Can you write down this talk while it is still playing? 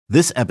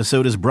This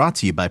episode is brought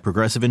to you by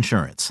Progressive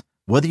Insurance.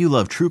 Whether you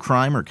love true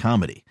crime or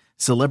comedy,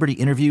 celebrity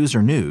interviews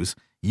or news,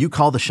 you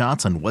call the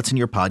shots on what's in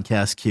your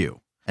podcast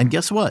queue. And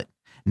guess what?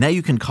 Now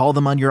you can call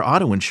them on your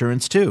auto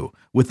insurance too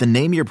with the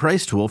Name Your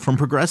Price tool from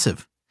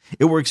Progressive.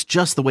 It works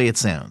just the way it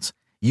sounds.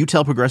 You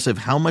tell Progressive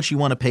how much you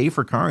want to pay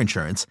for car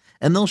insurance,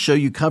 and they'll show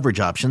you coverage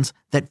options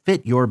that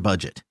fit your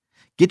budget.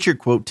 Get your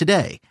quote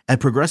today at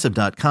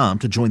Progressive.com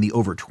to join the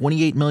over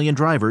 28 million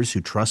drivers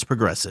who trust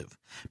Progressive.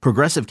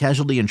 Progressive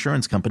Casualty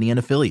Insurance Company and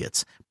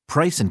Affiliates.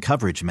 Price and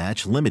coverage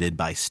match limited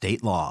by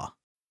state law.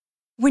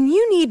 When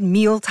you need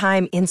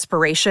mealtime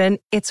inspiration,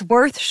 it's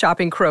worth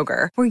shopping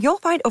Kroger, where you'll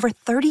find over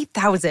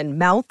 30,000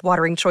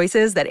 mouth-watering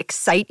choices that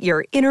excite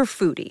your inner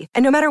foodie.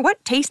 And no matter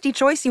what tasty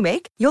choice you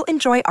make, you'll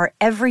enjoy our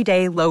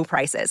everyday low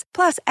prices,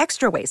 plus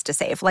extra ways to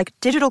save, like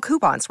digital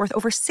coupons worth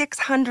over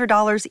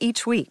 $600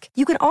 each week.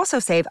 You can also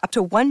save up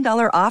to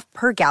 $1 off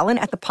per gallon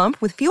at the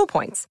pump with fuel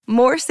points.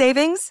 More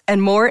savings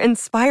and more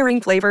inspiring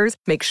flavors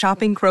make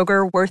shopping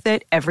Kroger worth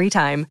it every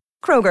time.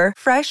 Kroger,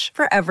 fresh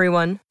for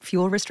everyone.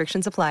 Fuel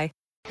restrictions apply.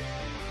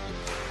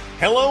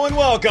 Hello and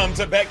welcome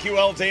to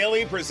BetQL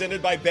Daily,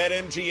 presented by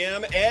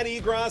BetMGM. Ed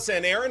Egros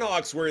and Aaron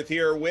Hawksworth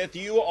here with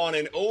you on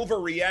an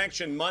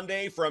Overreaction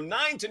Monday from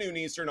 9 to noon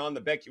Eastern on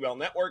the BetQL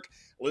Network.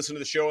 Listen to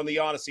the show on the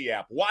Odyssey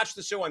app. Watch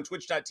the show on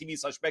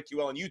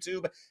twitch.tv/BetQL on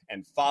YouTube,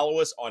 and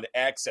follow us on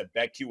X at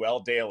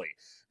BetQL Daily.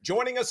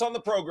 Joining us on the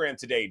program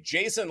today,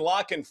 Jason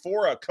La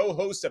Canfora,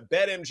 co-host of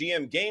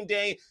BetMGM Game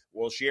Day,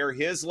 will share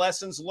his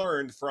lessons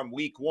learned from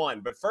week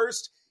one. But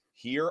first,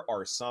 here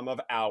are some of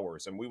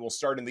ours, and we will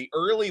start in the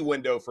early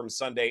window from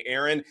Sunday,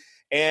 Aaron.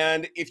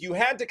 And if you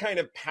had to kind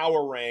of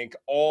power rank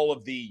all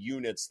of the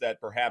units that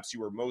perhaps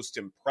you were most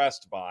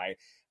impressed by,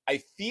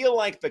 I feel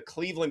like the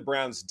Cleveland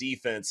Browns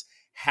defense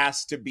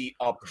has to be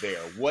up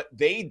there. What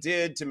they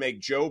did to make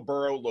Joe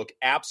Burrow look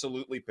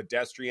absolutely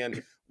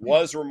pedestrian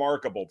was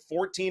remarkable.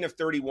 14 of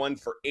 31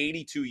 for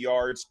 82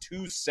 yards,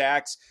 2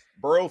 sacks.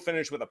 Burrow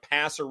finished with a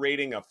passer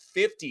rating of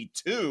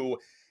 52.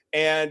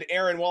 And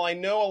Aaron, while I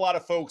know a lot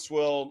of folks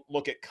will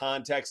look at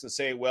context and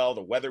say, well,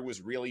 the weather was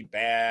really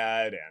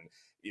bad and,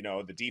 you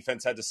know, the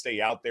defense had to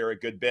stay out there a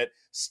good bit.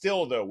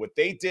 Still, though, what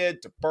they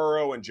did to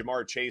Burrow and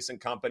Jamar Chase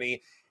and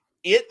company,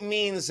 it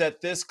means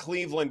that this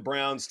Cleveland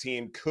Browns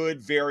team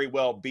could very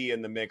well be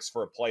in the mix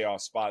for a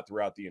playoff spot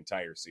throughout the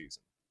entire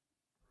season.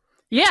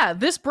 Yeah,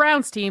 this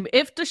Browns team,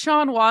 if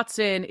Deshaun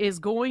Watson is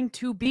going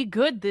to be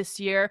good this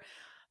year,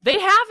 they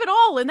have it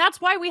all, and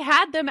that's why we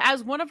had them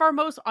as one of our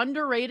most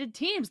underrated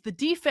teams. The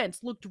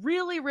defense looked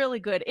really, really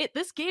good.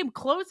 This game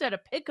closed at a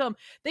pick'em.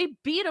 They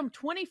beat them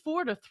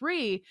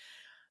 24-3.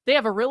 They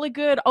have a really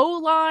good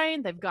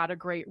O-line. They've got a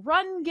great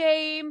run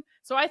game.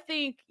 So I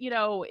think, you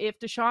know, if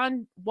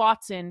Deshaun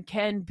Watson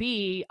can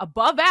be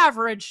above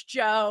average,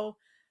 Joe,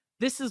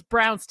 this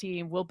Browns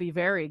team will be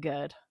very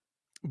good.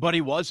 But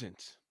he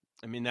wasn't.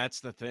 I mean,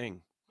 that's the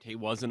thing. He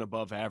wasn't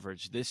above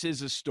average. This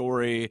is a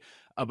story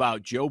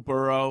about Joe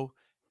Burrow.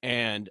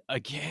 And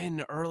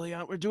again, early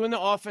on, we're doing the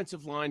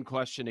offensive line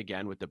question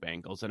again with the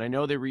Bengals. And I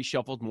know they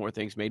reshuffled more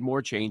things, made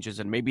more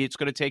changes, and maybe it's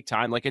going to take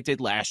time like it did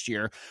last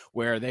year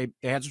where they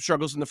had some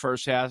struggles in the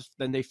first half,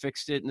 then they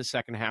fixed it in the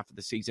second half of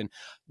the season.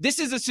 This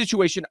is a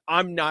situation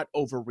I'm not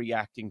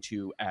overreacting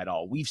to at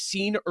all. We've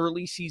seen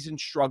early season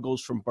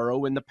struggles from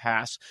Burrow in the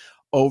past.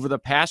 Over the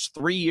past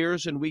 3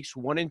 years in weeks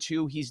 1 and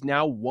 2, he's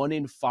now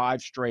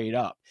 1-5 straight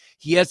up.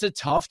 He has a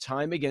tough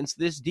time against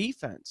this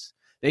defense.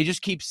 They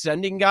just keep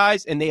sending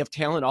guys, and they have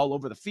talent all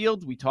over the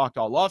field. We talked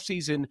all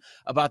offseason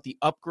about the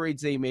upgrades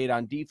they made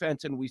on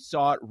defense, and we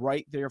saw it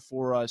right there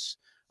for us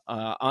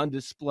on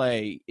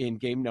display in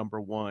game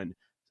number 1.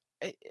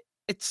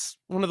 It's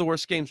one of the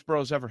worst games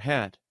Burrow's ever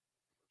had.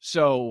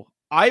 So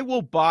I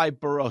will buy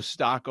Burrow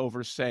stock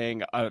over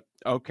saying,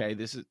 okay,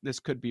 this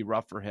could be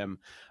rough for him.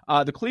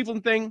 The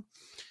Cleveland thing,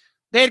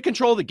 they had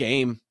control of the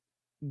game.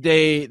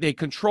 They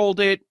controlled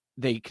it.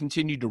 They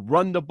continued to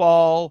run the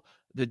ball.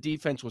 The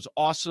defense was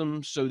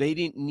awesome, so they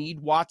didn't need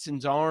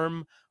Watson's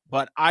arm.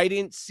 But I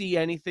didn't see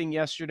anything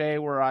yesterday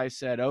where I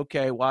said,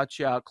 okay, watch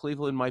out,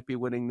 Cleveland might be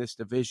winning this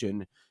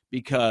division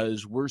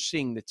because we're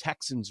seeing the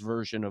Texans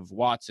version of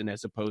Watson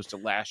as opposed to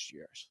last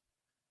year's.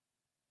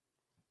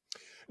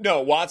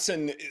 No,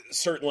 Watson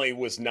certainly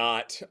was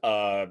not,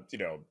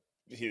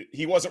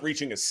 he wasn't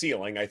reaching a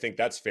ceiling. I think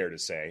that's fair to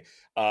say.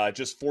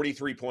 Just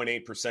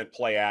 43.8%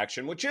 play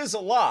action, which is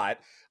a lot.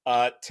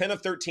 10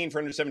 of 13 for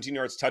 117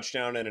 yards,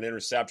 touchdown, and an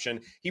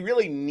interception. He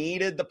really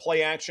needed the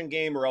play action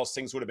game or else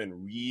things would have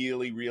been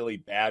really, really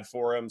bad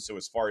for him. So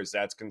as far as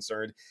that's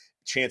concerned,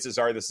 chances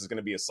are this is going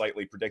to be a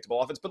slightly predictable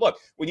offense. But look,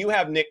 when you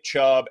have Nick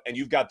Chubb and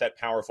you've got that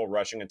powerful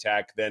rushing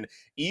attack, then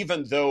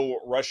even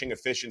though rushing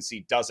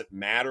efficiency doesn't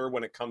matter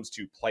when it comes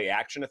to play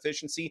action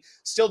efficiency,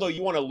 still though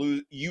you want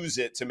to use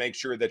it to make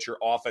sure that your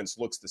offense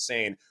looks the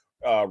same,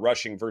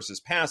 rushing versus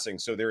passing.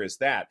 So there is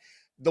that.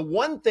 The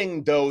one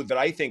thing, though, that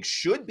I think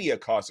should be a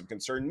cause of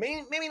concern,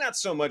 maybe not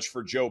so much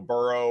for Joe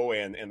Burrow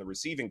and the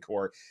receiving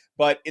corps,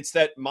 but it's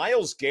that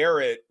Myles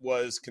Garrett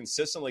was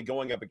consistently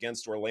going up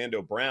against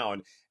Orlando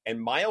Brown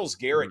and Myles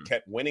Garrett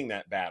kept winning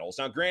that battle.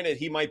 Now, granted,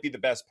 he might be the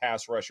best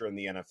pass rusher in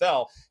the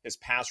NFL. His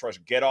pass rush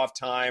get-off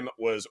time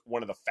was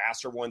one of the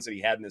faster ones that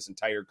he had in his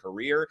entire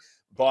career,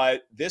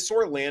 but this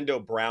Orlando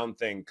Brown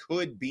thing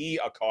could be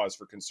a cause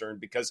for concern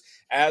because,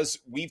 as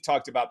we've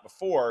talked about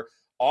before,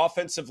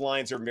 offensive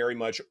lines are very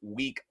much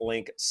weak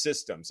link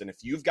systems. And if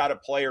you've got a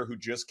player who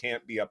just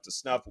can't be up to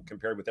snuff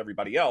compared with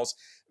everybody else,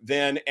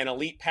 then an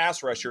elite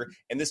pass rusher,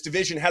 and this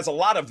division has a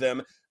lot of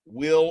them,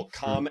 will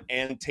come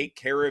and take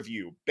care of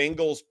you.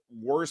 Bengals'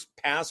 worst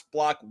pass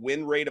block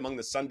win rate among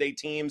the Sunday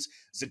teams.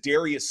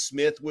 Zadarius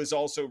Smith was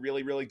also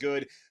really, really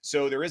good.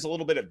 So there is a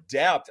little bit of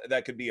depth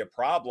that could be a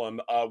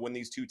problem when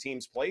these two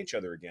teams play each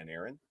other again,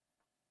 Aaron.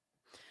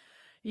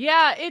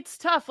 Yeah, it's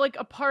tough. Like,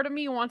 a part of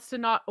me wants to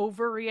not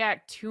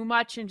overreact too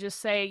much and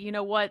just say, you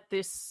know what,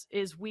 this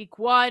is week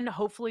one.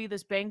 Hopefully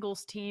this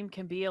Bengals team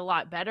can be a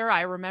lot better.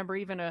 I remember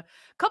even a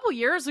couple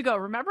years ago,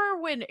 remember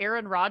when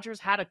Aaron Rodgers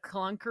had a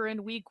clunker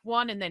in week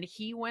one and then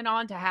he went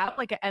on to have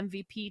like an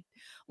MVP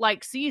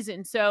like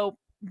season. So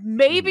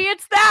maybe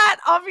it's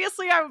that.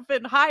 Obviously, I've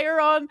been higher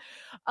on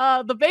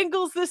the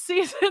Bengals this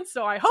season,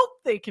 so I hope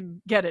they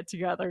can get it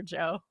together,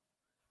 Joe.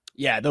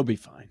 Yeah, they'll be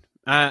fine.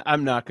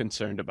 I'm not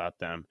concerned about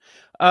them.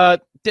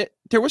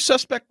 There was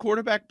suspect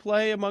quarterback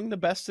play among the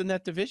best in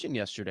that division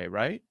yesterday,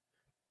 right?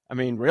 I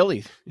mean,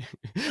 really,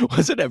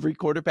 wasn't every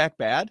quarterback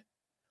bad?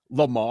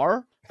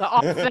 Lamar? The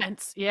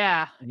offense,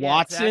 yeah.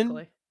 Watson? Yeah,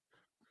 exactly.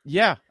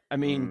 Yeah, I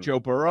mean, Joe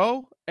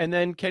Burrow, and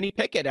then Kenny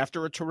Pickett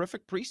after a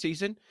terrific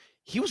preseason.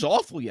 He was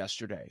awful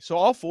yesterday. So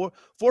all four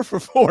for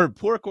four,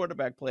 poor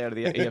quarterback play out of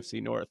the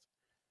AFC North.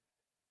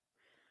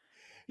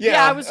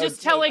 Yeah, I was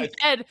just telling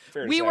Ed,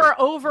 we were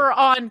over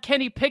on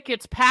Kenny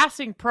Pickett's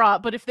passing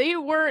prop, but if they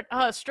weren't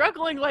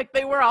struggling like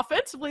they were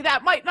offensively,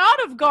 that might not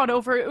have gone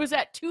over. It was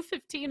at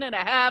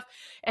 215.5,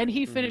 and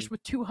he finished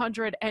with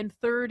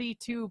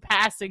 232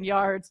 passing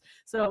yards.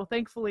 So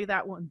thankfully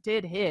that one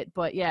did hit,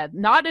 but yeah,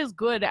 not as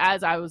good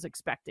as I was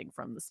expecting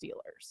from the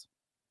Steelers.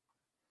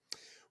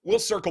 We'll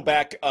circle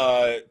back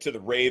to the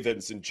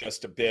Ravens in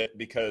just a bit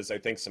because I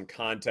think some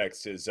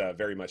context is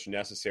very much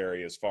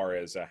necessary as far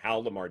as how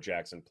Lamar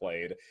Jackson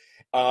played.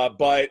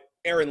 But,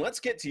 Aaron, let's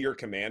get to your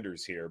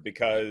Commanders here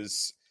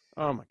because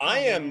I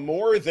am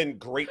more than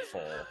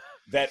grateful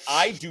that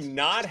I do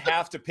not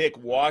have to pick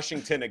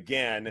Washington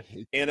again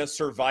in a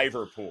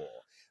survivor pool.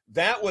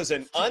 That was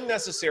an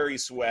unnecessary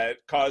sweat,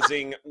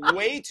 causing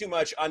way too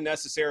much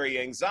unnecessary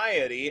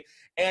anxiety,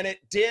 and it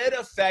did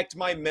affect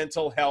my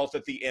mental health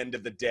at the end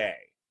of the day.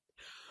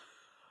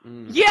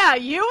 Yeah,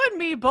 you and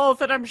me both,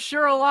 and I'm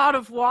sure a lot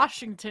of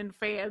Washington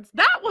fans.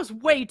 That was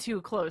way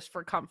too close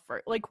for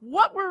comfort. Like,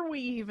 what were we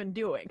even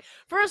doing?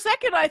 For a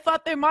second, I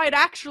thought they might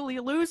actually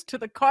lose to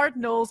the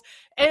Cardinals,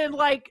 and,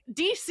 like,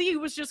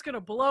 DC was just going to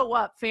blow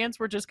up. Fans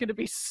were just going to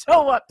be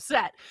so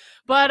upset.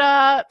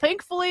 But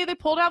thankfully, they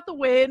pulled out the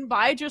win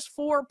by just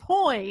 4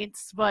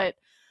 points. But,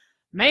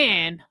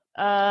 man,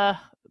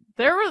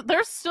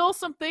 there's still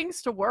some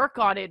things to work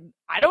on. It.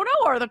 I don't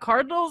know. Are the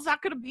Cardinals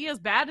not going to be as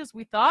bad as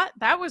we thought?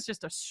 That was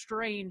just a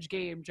strange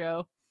game,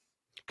 Joe.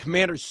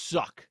 Commanders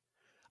suck.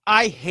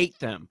 I hate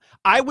them.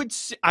 I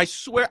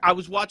swear, I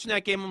was watching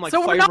that game. I'm like,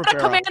 so we're not a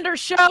Commanders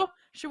show?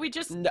 Should we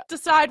just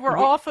decide we're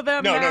off of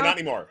them? No, now? No, not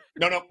anymore.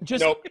 No,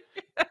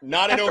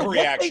 not an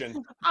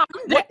overreaction.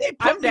 What they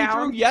put me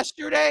through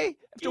yesterday,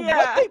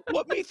 what they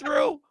put me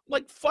through,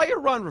 like, fire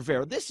Ron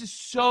Rivera. This is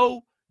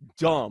so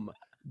dumb.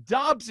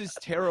 Dobbs is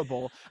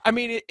terrible. I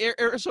mean,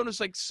 Arizona's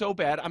like so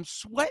bad. I'm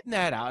sweating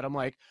that out. I'm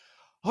like,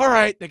 all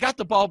right, they got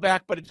the ball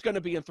back, but it's going to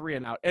be a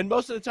 3-and-out. And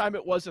most of the time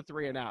it was a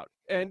 3-and-out.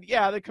 And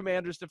yeah, the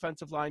Commanders'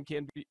 defensive line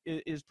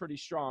is pretty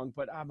strong,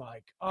 but I'm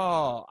like,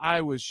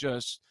 I was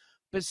just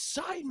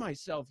beside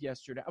myself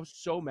yesterday. I was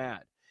so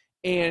mad.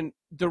 And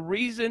the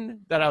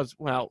reason that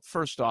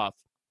first off,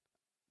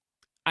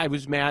 I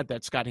was mad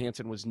that Scott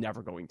Hansen was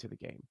never going to the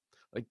game.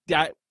 Like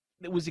that.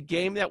 It was a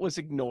game that was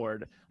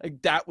ignored.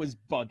 Like, that was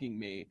bugging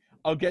me.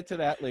 I'll get to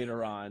that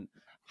later on.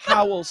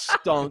 Howell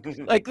stunk.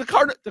 Like, the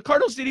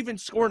Cardinals didn't even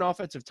score an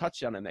offensive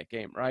touchdown in that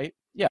game, right?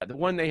 Yeah, the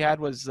one they had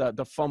was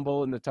the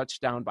fumble and the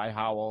touchdown by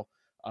Howell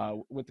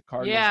with the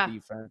Cardinals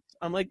defense.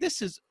 I'm like,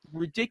 this is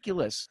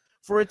ridiculous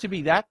for it to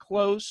be that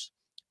close,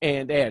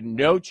 and they had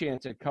no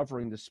chance at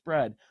covering the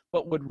spread.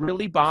 But what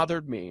really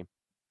bothered me,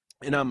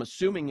 and I'm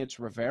assuming it's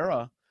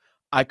Rivera,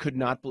 I could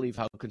not believe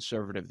how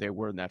conservative they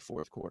were in that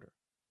fourth quarter.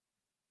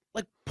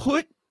 Like,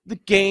 put the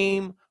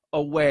game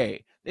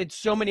away. It's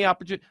so many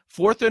opportunities.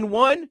 4th and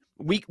 1,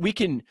 we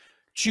can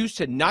choose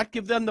to not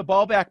give them the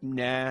ball back.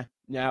 Nah,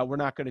 we're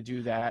not going to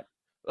do that.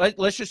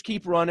 Let's just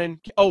keep running.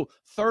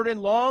 3rd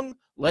and long,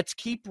 let's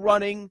keep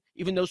running.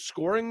 Even though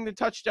scoring the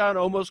touchdown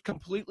almost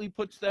completely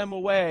puts them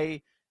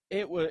away,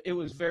 it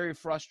was very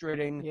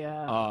frustrating.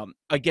 Yeah.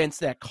 Against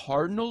that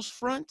Cardinals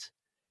front.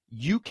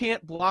 You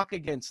can't block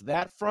against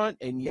that front,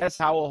 and yes,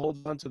 Howell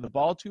holds on to the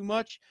ball too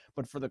much,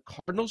 but for the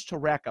Cardinals to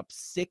rack up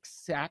 6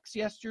 sacks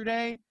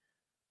yesterday,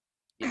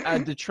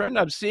 the trend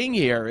I'm seeing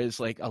here is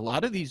like a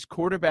lot of these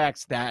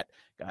quarterbacks that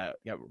got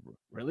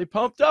really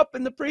pumped up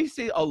in the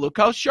preseason. Oh, look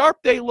how sharp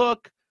they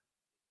look.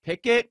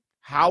 Pickett,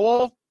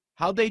 Howell,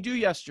 How'd they do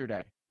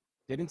yesterday?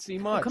 Didn't see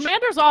much.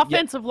 Commanders'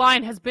 offensive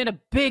line has been a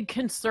big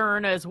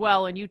concern as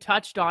well, and you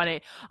touched on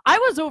it. I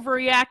was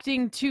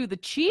overreacting to the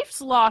Chiefs'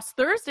 loss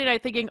Thursday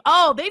night, thinking,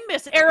 "Oh, they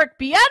miss Eric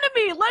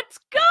Bieniemy. Let's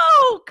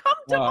go! Come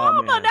to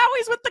mama!" Man. Now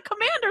he's with the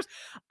Commanders.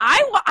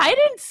 I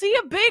didn't see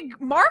a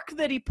big mark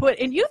that he put,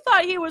 and you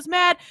thought he was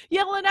mad,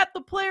 yelling at the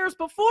players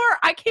before.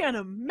 I can't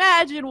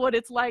imagine what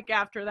it's like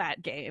after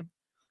that game.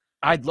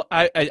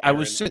 I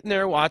was sitting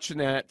there watching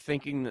that,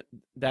 thinking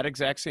that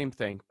exact same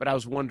thing, but I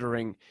was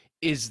wondering,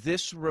 is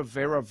this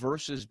Rivera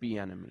versus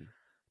Bieniemy?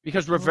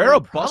 Because Rivera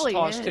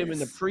bus-tossed him in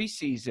the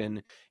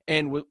preseason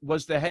and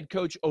was the head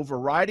coach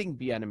overriding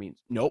Bieniemy.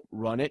 Nope,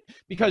 run it.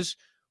 Because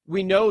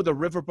we know the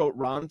Riverboat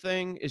Ron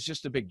thing is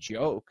just a big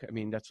joke. I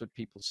mean, that's what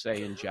people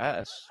say in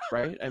jest,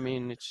 right? I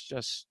mean,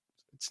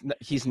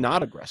 he's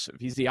not aggressive.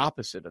 He's the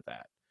opposite of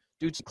that.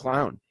 Dude's a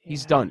clown.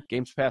 He's done.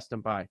 Game's passed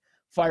him by.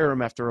 Fire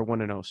him after a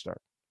 1-0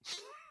 start.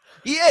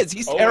 He is.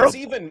 He's terrible.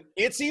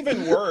 It's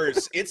even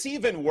worse. It's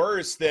even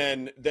worse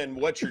than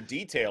what you're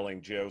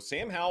detailing, Joe.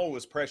 Sam Howell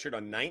was pressured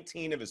on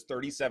 19 of his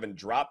 37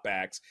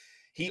 dropbacks.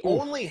 He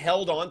only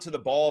held on to the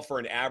ball for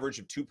an average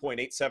of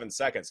 2.87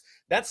 seconds.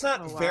 That's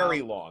not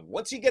very long.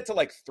 Once you get to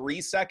like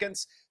 3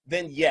 seconds,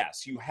 then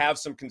yes, you have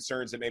some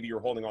concerns that maybe you're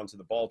holding on to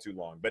the ball too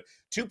long. But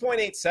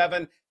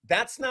 2.87,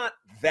 that's not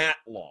that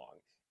long.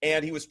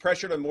 And he was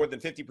pressured on more than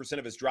 50%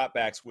 of his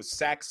dropbacks, was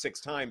sacked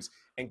 6 times.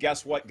 And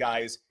guess what,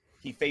 guys?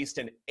 He faced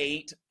an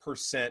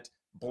 8%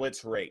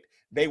 blitz rate.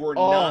 They were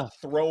not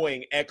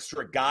throwing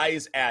extra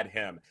guys at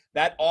him.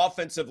 That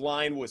offensive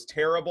line was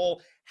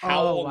terrible.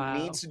 Howell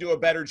needs to do a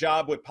better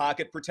job with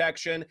pocket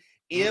protection.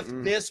 If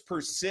this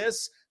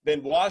persists,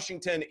 then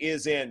Washington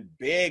is in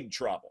big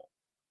trouble.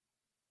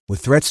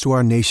 With threats to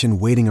our nation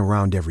waiting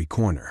around every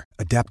corner,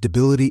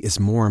 adaptability is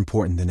more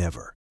important than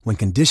ever. When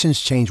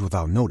conditions change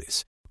without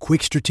notice,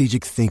 quick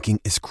strategic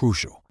thinking is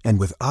crucial. And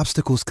with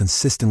obstacles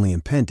consistently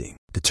impending,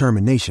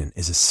 determination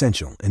is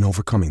essential in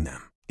overcoming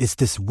them. It's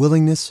this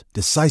willingness,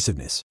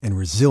 decisiveness, and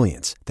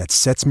resilience that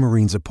sets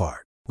Marines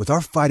apart. With our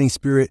fighting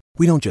spirit,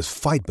 we don't just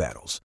fight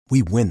battles,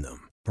 we win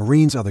them.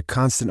 Marines are the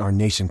constant our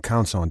nation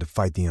counts on to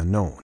fight the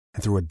unknown.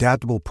 And through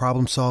adaptable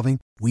problem solving,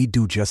 we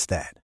do just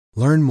that.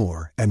 Learn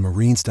more at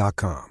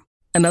marines.com.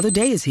 Another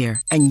day is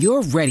here, and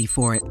you're ready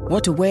for it.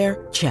 What to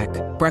wear? Check.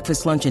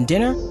 Breakfast, lunch, and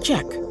dinner?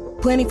 Check.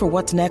 Planning for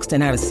what's next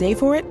and how to save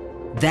for it?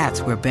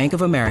 That's where Bank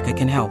of America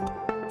can help.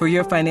 For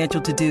your financial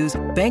to-dos,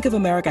 Bank of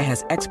America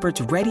has experts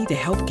ready to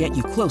help get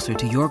you closer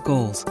to your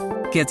goals.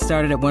 Get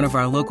started at one of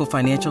our local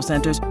financial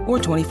centers or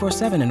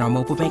 24/7 in our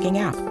mobile banking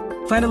app.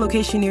 Find a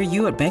location near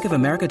you at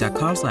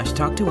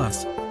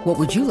bankofamerica.com/talktous. What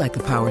would you like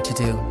the power to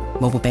do?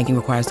 Mobile banking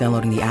requires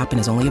downloading the app and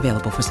is only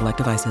available for select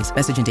devices.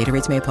 Message and data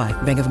rates may apply.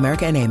 Bank of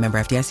America NA, member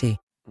FDIC.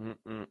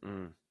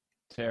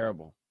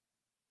 Terrible.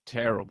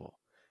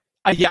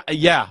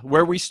 Yeah.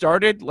 Where we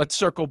started, let's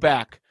circle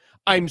back.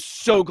 I'm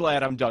so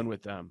glad I'm done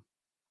with them.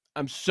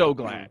 I'm so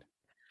glad.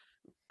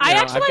 I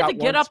actually had to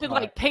get up and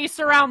like pace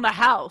around the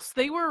house.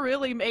 They were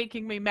really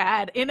making me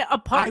mad. And a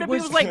part of me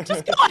was like,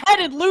 just go ahead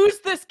and lose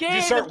this game.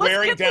 You start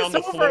wearing down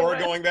the floor,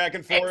 going back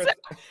and forth.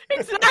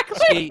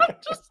 Exactly. I'm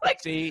just like,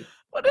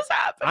 what is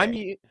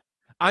happening?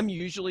 I'm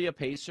usually a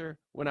pacer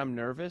when I'm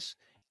nervous.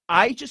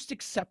 I just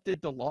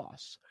accepted the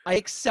loss. I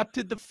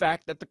accepted the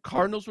fact that the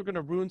Cardinals were going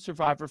to ruin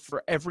Survivor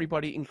for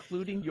everybody,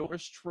 including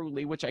yours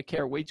truly, which I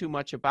care way too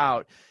much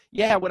about.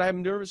 Yeah, when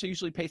I'm nervous, I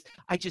usually pace.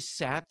 I just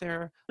sat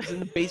there. I was in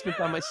the basement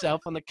by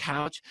myself on the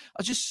couch. I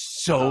was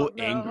just so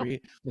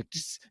angry.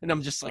 And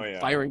I'm just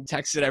firing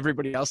texts at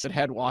everybody else that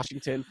had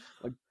Washington.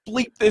 Like,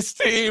 bleep this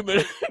team.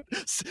 And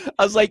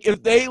I was like,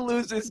 if they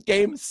lose this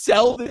game,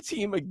 sell the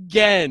team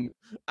again.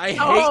 I hate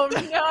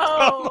that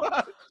so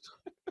much.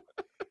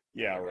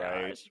 Yeah,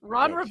 right. Gosh.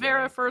 Ron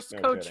Rivera, first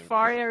coach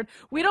fired.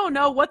 We don't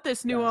know what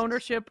this new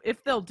ownership,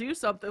 if they'll do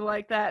something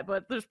like that,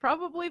 but there's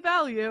probably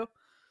value.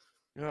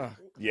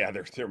 Yeah,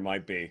 there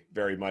might be,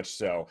 very much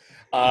so.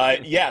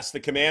 Yes, the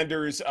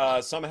Commanders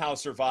somehow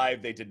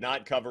survived. They did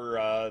not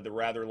cover the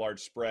rather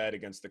large spread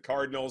against the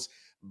Cardinals.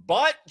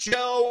 But,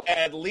 Joe,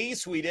 at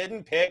least we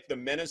didn't pick the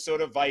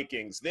Minnesota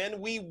Vikings. Then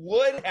we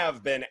would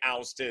have been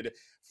ousted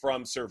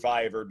from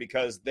Survivor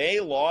because they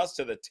lost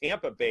to the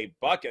Tampa Bay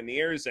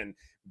Buccaneers, and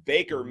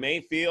Baker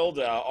Mayfield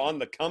on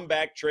the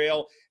comeback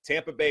trail.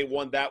 Tampa Bay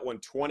won that one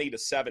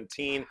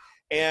 20-17.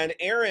 And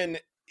Aaron,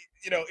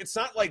 it's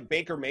not like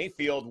Baker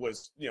Mayfield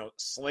was,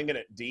 slinging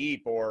it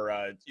deep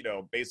or,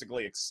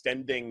 basically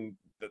extending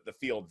the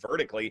field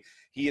vertically.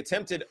 He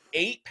attempted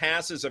 8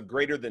 passes of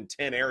greater than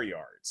 10 air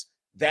yards.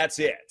 That's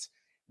it.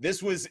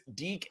 This was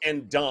deke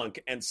and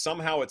dunk, and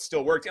somehow it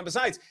still worked. And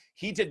besides,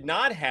 he did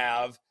not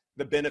have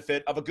the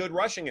benefit of a good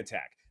rushing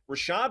attack.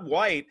 Rachaad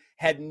White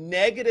had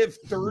negative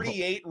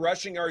 38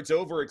 rushing yards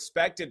over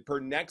expected per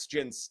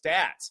next-gen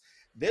stats.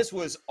 This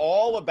was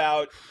all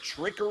about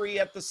trickery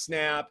at the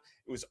snap.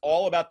 It was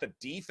all about the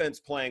defense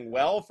playing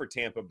well for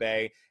Tampa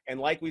Bay. And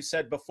like we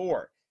said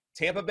before,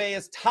 Tampa Bay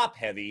is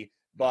top-heavy,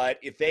 but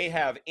if they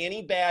have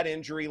any bad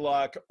injury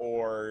luck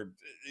or,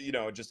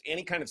 just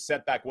any kind of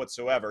setback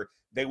whatsoever,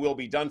 they will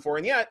be done for.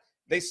 And yet,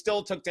 they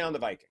still took down the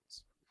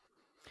Vikings.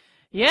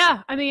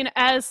 Yeah, I mean,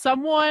 as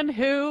someone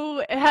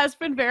who has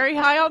been very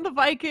high on the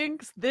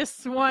Vikings,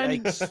 this one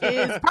is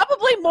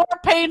probably more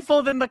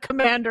painful than the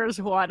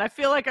Commanders one. I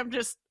feel like I'm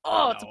just,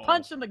 it's a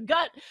punch in the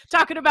gut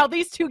talking about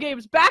these two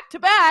games back to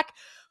back.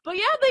 But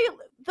yeah,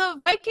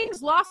 the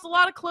Vikings lost a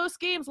lot of close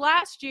games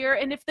last year,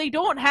 and if they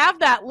don't have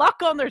that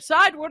luck on their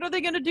side, what are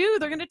they going to do?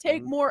 They're going to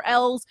take more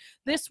L's.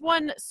 This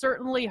one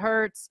certainly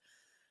hurts.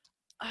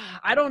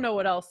 I don't know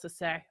what else to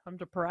say. I'm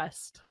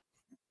depressed.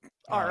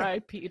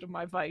 R.I.P. to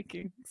my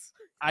Vikings.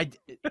 I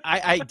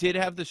did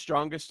have the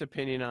strongest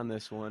opinion on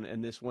this one,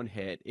 and this one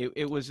hit.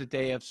 It was a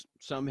day of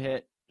some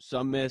hit,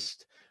 some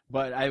missed,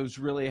 but I was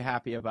really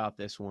happy about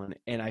this one,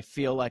 and I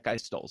feel like I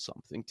stole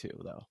something too,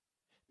 though,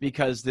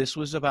 because this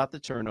was about the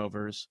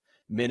turnovers.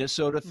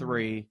 Minnesota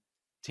 3,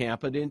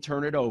 Tampa didn't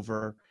turn it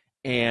over,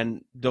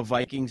 and the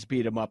Vikings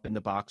beat them up in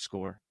the box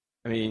score.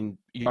 I mean,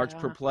 yards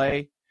per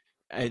play,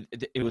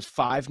 it was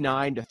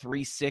 5-9 to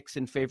 3-6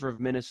 in favor of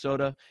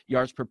Minnesota.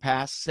 Yards per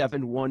pass,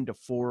 7-1 to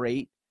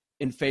 4-8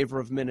 in favor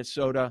of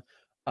Minnesota.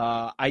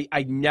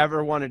 I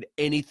never wanted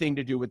anything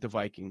to do with the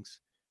Vikings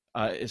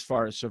as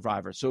far as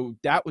Survivor. So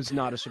that was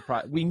not a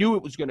surprise. We knew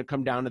it was going to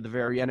come down to the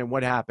very end, and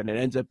what happened? It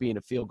ends up being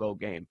a field goal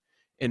game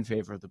in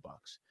favor of the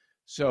Bucs.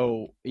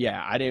 So,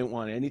 yeah, I didn't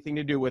want anything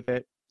to do with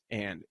it,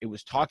 and it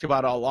was talked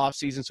about all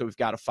offseason, so we've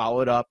got to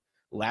follow it up.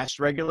 Last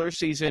regular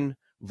season,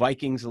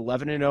 Vikings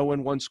 11-0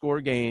 in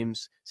one-score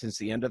games. Since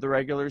the end of the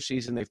regular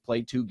season, they've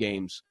played 2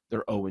 games.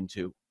 They're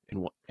 0-2,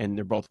 and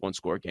they're both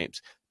one-score games.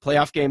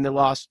 Playoff game they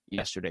lost.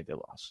 Yesterday they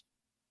lost.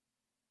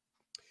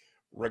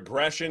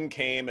 Regression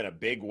came in a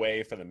big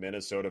way for the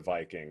Minnesota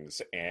Vikings,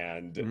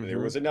 and there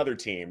was another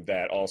team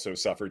that also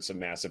suffered some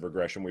massive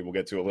regression we will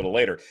get to a little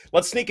later.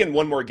 Let's sneak in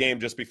one more game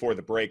just before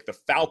the break. The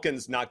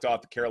Falcons knocked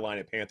off the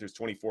Carolina Panthers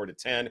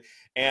 24-10,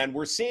 and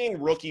we're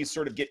seeing rookies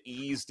sort of get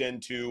eased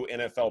into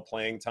NFL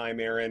playing time,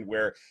 Aaron,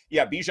 where,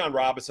 Bijan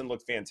Robinson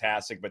looked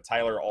fantastic, but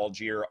Tyler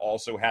Algier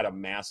also had a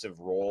massive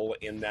role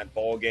in that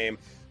ball game.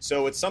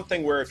 So it's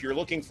something where if you're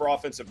looking for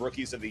offensive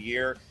rookies of the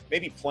year,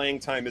 maybe playing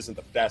time isn't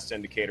the best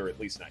indicator, at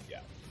least not yet.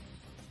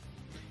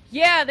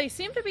 Yeah, they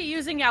seem to be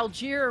using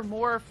Algier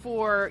more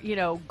for,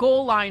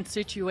 goal line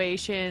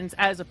situations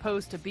as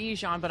opposed to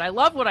Bijan, but I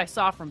love what I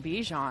saw from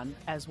Bijan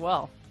as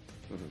well.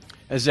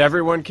 As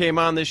everyone came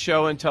on this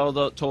show and told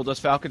us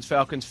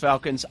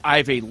Falcons, I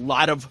have a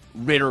lot of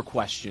Ritter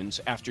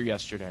questions after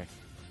yesterday.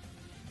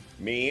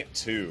 Me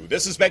too.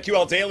 This is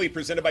BetQL Daily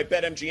presented by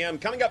BetMGM.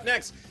 Coming up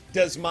next,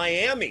 does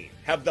Miami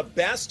have the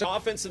best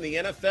offense in the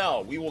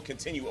NFL? We will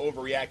continue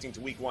overreacting to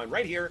Week 1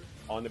 right here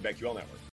on the BetQL Network.